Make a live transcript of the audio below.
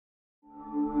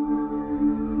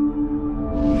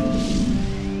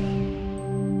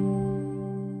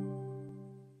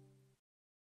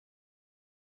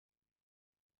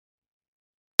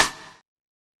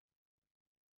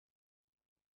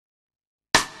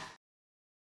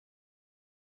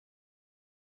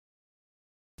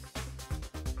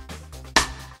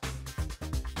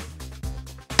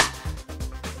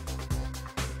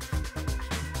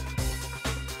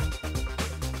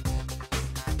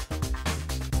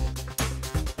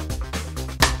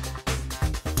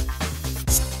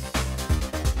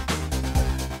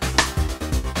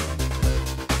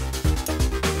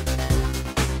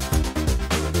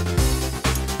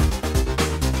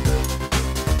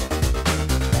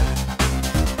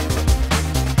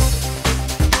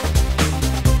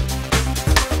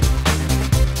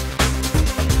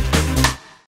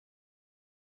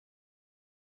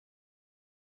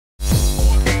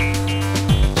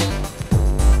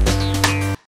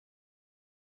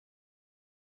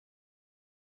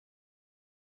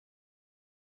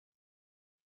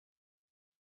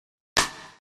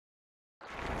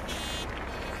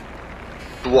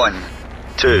1,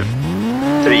 2,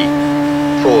 3,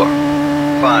 4,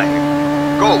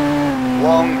 5. Go!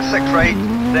 Long 6 right,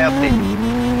 30.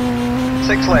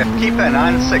 6 left, keep in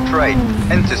and 6 right.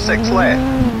 Into 6 left.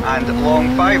 And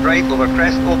long 5 right over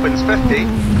crest opens 50.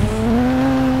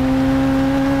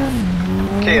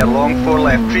 Care, long 4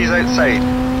 left, trees outside.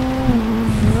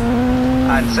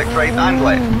 And 6 right and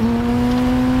left.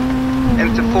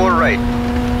 Into 4 right.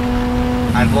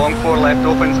 And long 4 left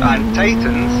opens and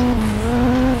tightens.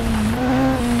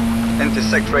 Into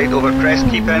 6 right over crest,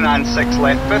 keep in and 6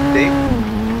 left 50.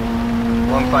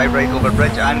 Long 5 right over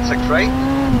bridge and 6 right.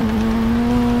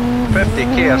 50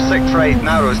 care, 6 right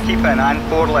narrows, keep in and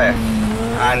 4 left.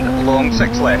 And long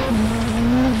 6 left.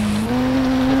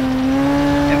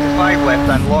 Into 5 left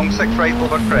and long 6 right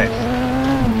over crest.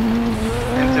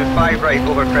 Into 5 right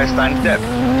over crest and dip.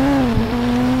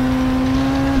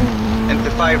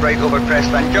 Into 5 right over crest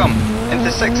and jump.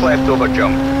 Into 6 left over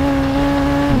jump.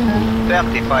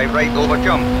 35 right over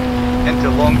jump. Into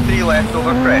long 3 left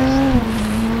over crest.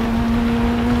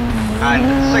 And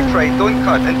 6 right, don't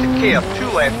cut. Into care,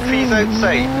 2 left, trees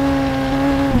outside.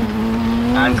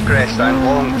 And crest and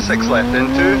long 6 left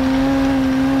into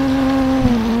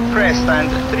crest and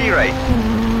 3 right.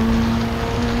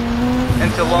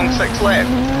 Into long 6 left.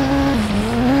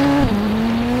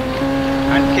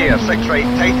 And care, 6 right,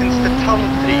 tightens to turn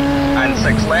 3. And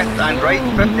 6 left and right,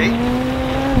 50.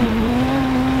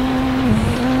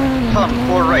 Turn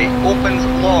 4 right, opens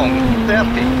long,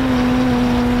 30.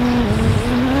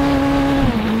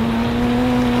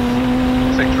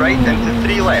 6 right into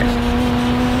 3 left.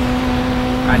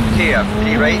 And care,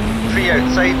 3 right, 3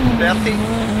 outside, 30.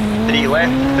 3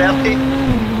 left, 30.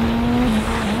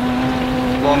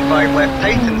 Long 5 left,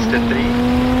 tightens to 3.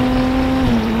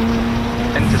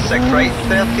 Into 6 right,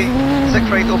 30. 6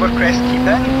 right over crest, keep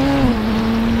in.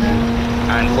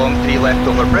 And long 3 left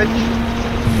over bridge.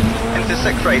 Into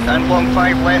 6 right and long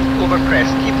 5 left over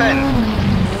crest, keep in.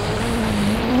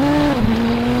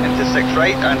 Into 6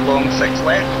 right and long 6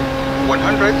 left,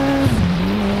 100.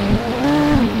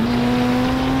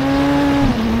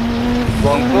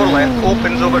 Long 4 left,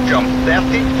 opens over jump,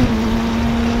 30.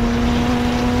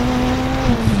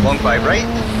 Long 5 right.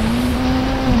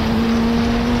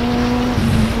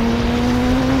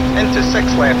 Into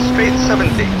 6 left, straight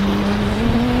 70.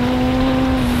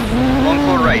 Long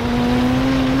 4 right.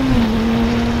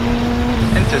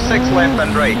 Into 6 left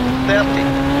and right, 30.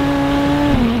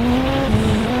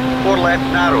 4 left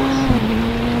narrows.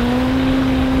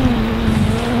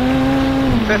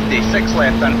 50, 6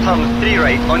 left and turn 3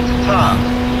 right onto tar.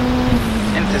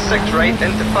 Into 6 right,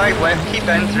 into 5 left, keep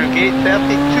in through gate,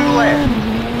 30, 2 left.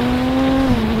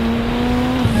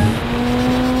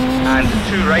 And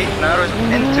 2 right, narrows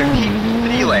into keep,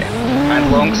 3 left.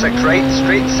 And long 6 right,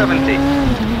 straight 70.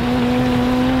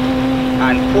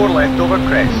 And 4 left over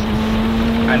crest.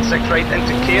 And 6 right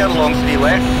into care, long 3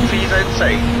 left, trees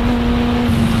outside.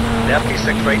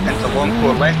 36 right into long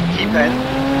 4 left, keep in.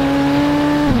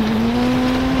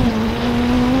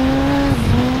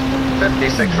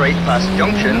 56 right past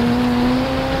junction.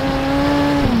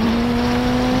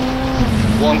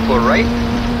 Long 4 right.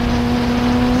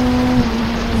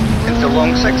 Into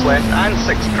long 6 left and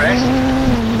 6 crest.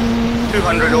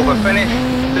 200 over finish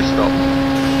to stop.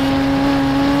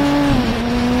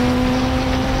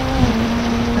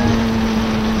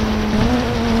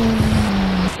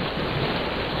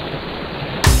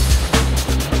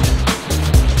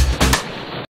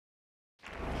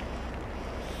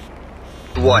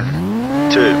 One,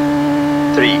 2,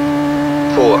 3,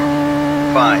 4,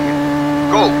 5.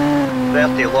 Go!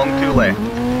 30 long 2 left.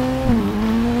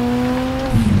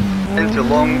 Into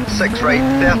long 6 right,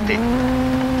 30.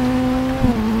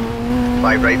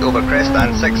 5 right over crest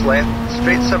and 6 left,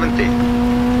 straight 70.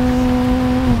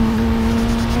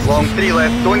 Long 3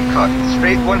 left, don't cut,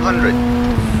 straight 100.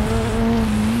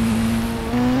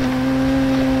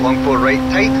 Long 4 right,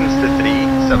 tightens to 3,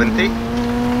 70.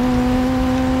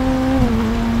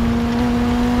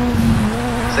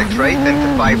 6 right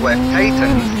into 5 left,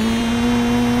 tightens.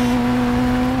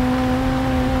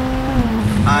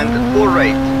 And 4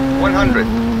 right, 100.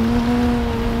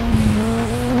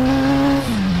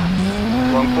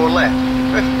 Long 4 left,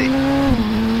 50.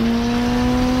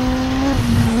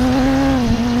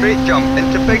 Straight jump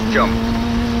into big jump.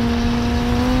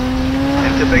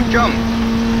 Into big jump.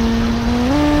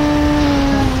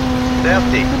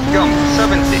 30, jump,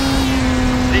 70.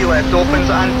 3 left opens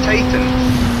and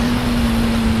tightens.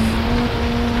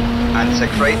 And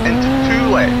 6 right into 2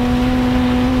 left.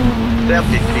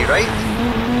 33 right.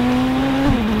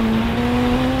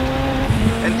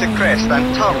 Into crest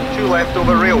and turn 2 left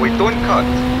over railway, don't cut.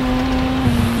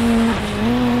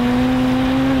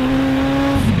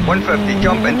 150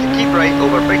 jump into keep right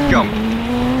over big jump.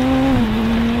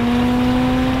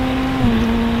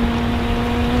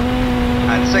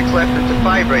 And 6 left into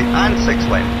 5 right and 6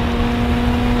 left.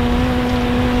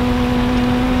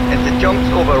 Into jumps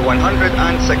over 100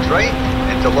 and 6 right.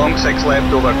 Into long 6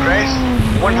 left over crest,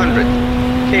 100.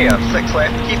 Care, 6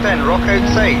 left, keep in, rock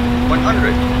outside,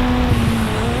 100.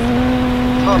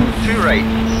 Turn 2 right,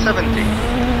 70.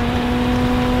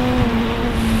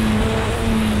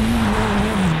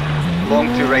 Long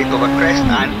 2 right over crest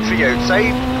and 3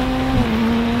 outside.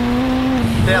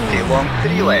 30, long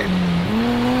 3 left.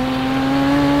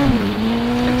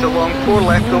 Into long 4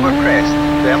 left over crest,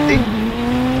 30.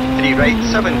 3 right,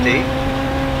 70.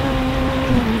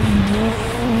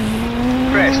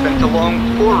 Crest into long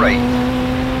 4 right.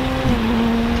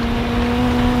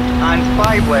 And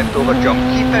 5 left over jump,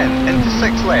 keep in. Into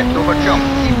 6 left over jump,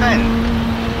 keep in.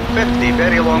 50,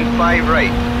 very long 5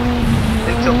 right.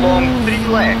 Into long 3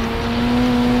 left.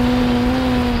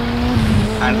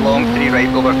 And long 3 right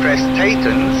over crest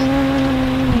tightens.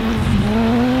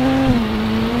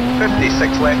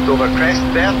 56 left over crest,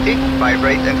 30, 5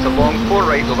 right into long 4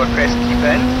 right over crest, keep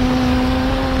in.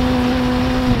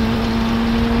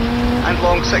 And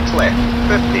long 6 left,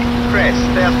 50, crest,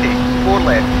 30, 4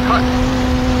 left, cut.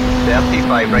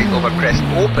 35 right over crest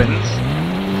opens.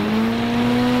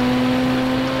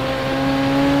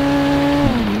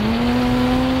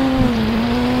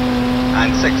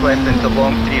 And 6 left into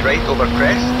long 3 right over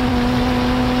crest.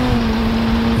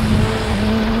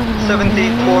 70,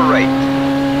 4 right.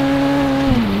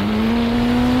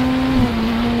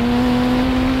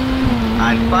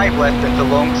 And 5 left into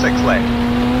long 6 left.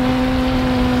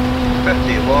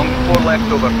 50, long 4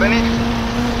 left over finish.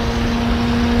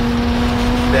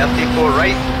 34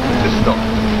 right to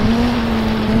stop.